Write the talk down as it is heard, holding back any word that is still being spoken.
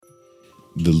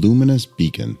The luminous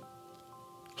beacon.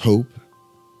 Hope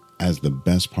as the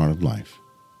best part of life.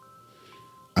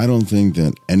 I don't think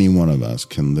that any one of us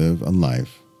can live a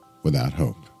life without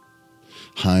hope.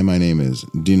 Hi, my name is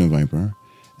Dino Viper,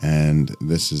 and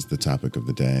this is the topic of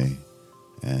the day,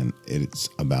 and it's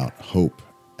about hope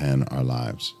and our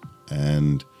lives.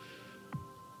 And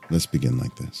let's begin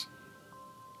like this.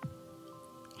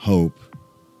 Hope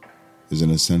is an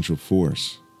essential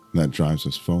force that drives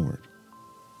us forward.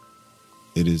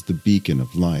 It is the beacon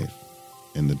of life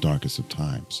in the darkest of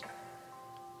times,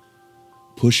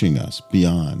 pushing us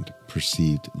beyond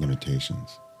perceived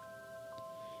limitations,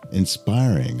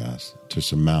 inspiring us to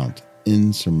surmount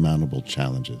insurmountable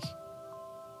challenges,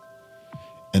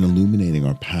 and illuminating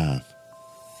our path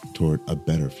toward a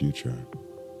better future.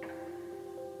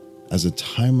 As a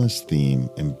timeless theme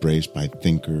embraced by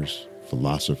thinkers,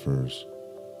 philosophers,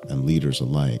 and leaders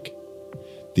alike,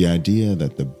 the idea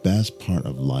that the best part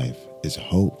of life is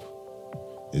hope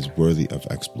is worthy of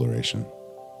exploration.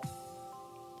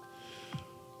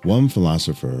 One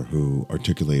philosopher who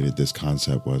articulated this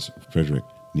concept was Friedrich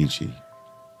Nietzsche,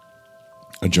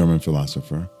 a German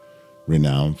philosopher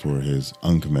renowned for his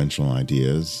unconventional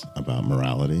ideas about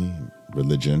morality,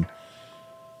 religion,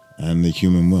 and the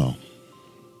human will.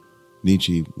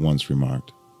 Nietzsche once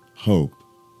remarked, "Hope,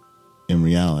 in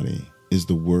reality, is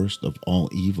the worst of all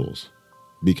evils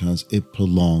because it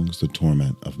prolongs the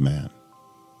torment of man."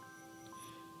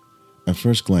 At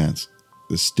first glance,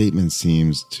 this statement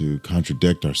seems to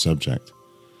contradict our subject.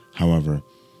 However,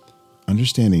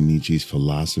 understanding Nietzsche's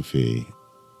philosophy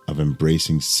of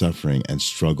embracing suffering and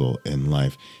struggle in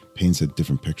life paints a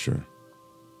different picture.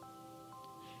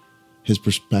 His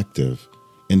perspective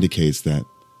indicates that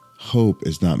hope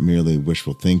is not merely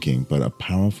wishful thinking, but a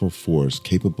powerful force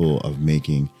capable of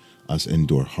making us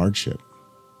endure hardship.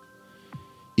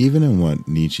 Even in what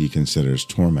Nietzsche considers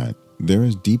torment, there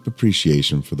is deep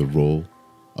appreciation for the role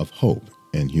of hope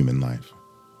in human life.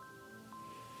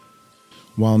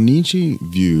 While Nietzsche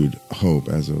viewed hope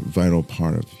as a vital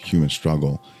part of human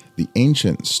struggle, the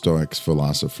ancient Stoic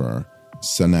philosopher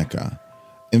Seneca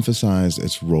emphasized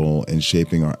its role in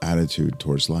shaping our attitude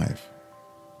towards life.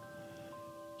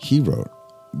 He wrote,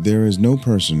 "There is no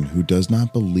person who does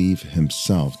not believe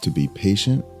himself to be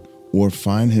patient or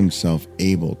find himself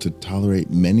able to tolerate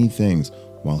many things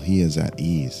while he is at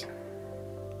ease."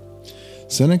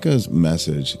 Seneca's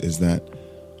message is that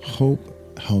hope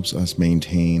helps us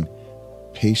maintain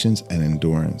patience and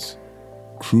endurance,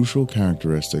 crucial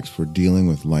characteristics for dealing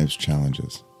with life's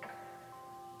challenges.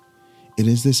 It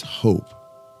is this hope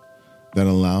that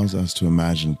allows us to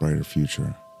imagine a brighter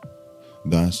future,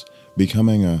 thus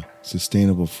becoming a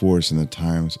sustainable force in the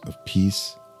times of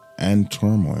peace and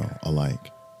turmoil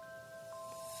alike.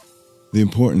 The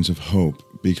importance of hope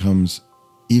becomes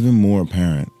even more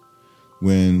apparent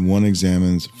when one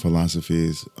examines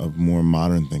philosophies of more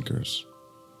modern thinkers.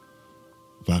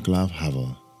 Václav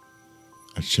Havel,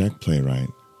 a Czech playwright,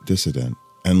 dissident,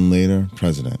 and later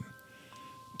president,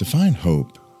 defined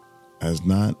hope as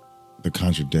not the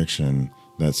contradiction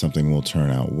that something will turn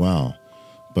out well,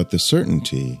 but the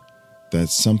certainty that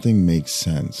something makes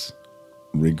sense,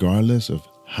 regardless of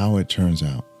how it turns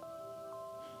out.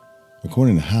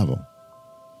 According to Havel,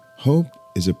 hope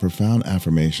is a profound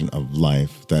affirmation of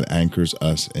life that anchors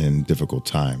us in difficult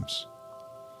times,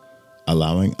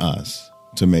 allowing us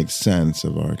to make sense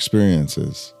of our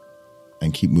experiences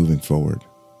and keep moving forward.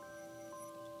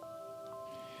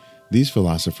 These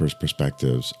philosophers'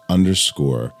 perspectives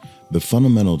underscore the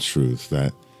fundamental truth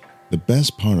that the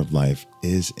best part of life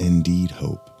is indeed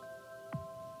hope.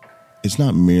 It's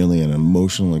not merely an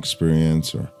emotional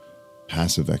experience or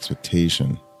passive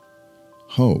expectation.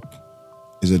 Hope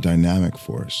is a dynamic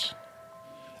force,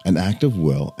 an act of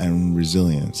will and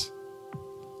resilience,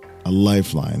 a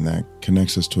lifeline that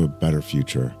connects us to a better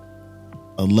future,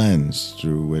 a lens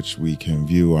through which we can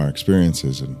view our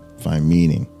experiences and find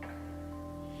meaning.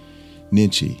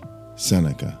 Nietzsche,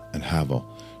 Seneca, and Havel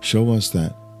show us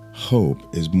that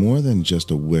hope is more than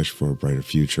just a wish for a brighter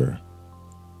future.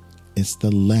 It's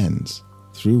the lens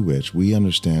through which we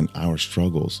understand our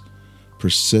struggles,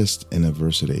 persist in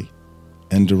adversity,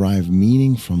 and derive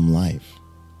meaning from life.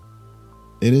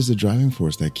 It is the driving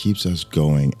force that keeps us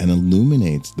going and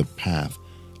illuminates the path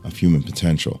of human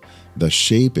potential, thus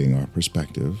shaping our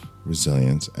perspective,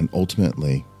 resilience, and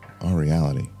ultimately our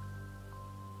reality.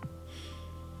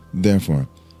 Therefore,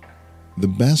 the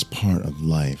best part of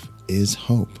life is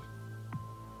hope.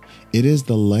 It is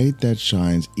the light that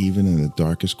shines even in the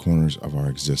darkest corners of our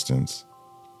existence.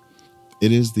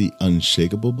 It is the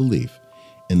unshakable belief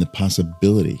in the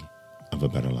possibility of a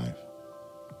better life.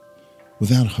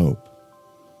 Without hope,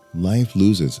 life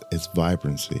loses its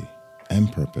vibrancy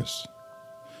and purpose.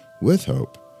 With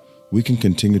hope, we can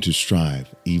continue to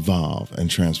strive, evolve, and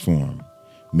transform,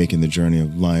 making the journey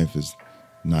of life is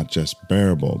not just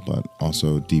bearable, but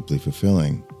also deeply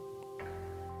fulfilling.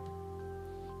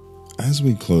 As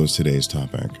we close today's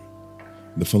topic,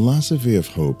 the philosophy of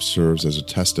hope serves as a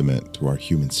testament to our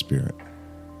human spirit.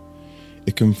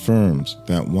 It confirms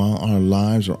that while our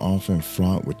lives are often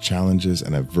fraught with challenges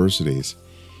and adversities,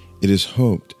 it is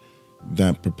hope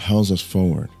that propels us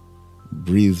forward,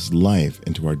 breathes life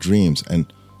into our dreams,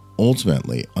 and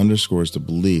ultimately underscores the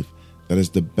belief that is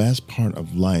the best part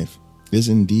of life is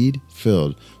indeed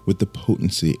filled with the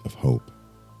potency of hope.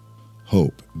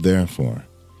 Hope, therefore,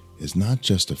 is not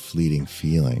just a fleeting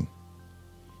feeling.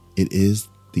 It is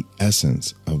the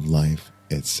essence of life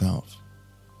itself.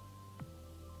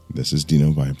 This is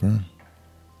Dino Viper,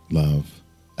 Love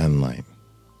and Light.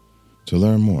 To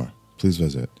learn more, please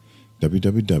visit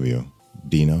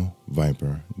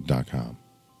www.dinoviper.com.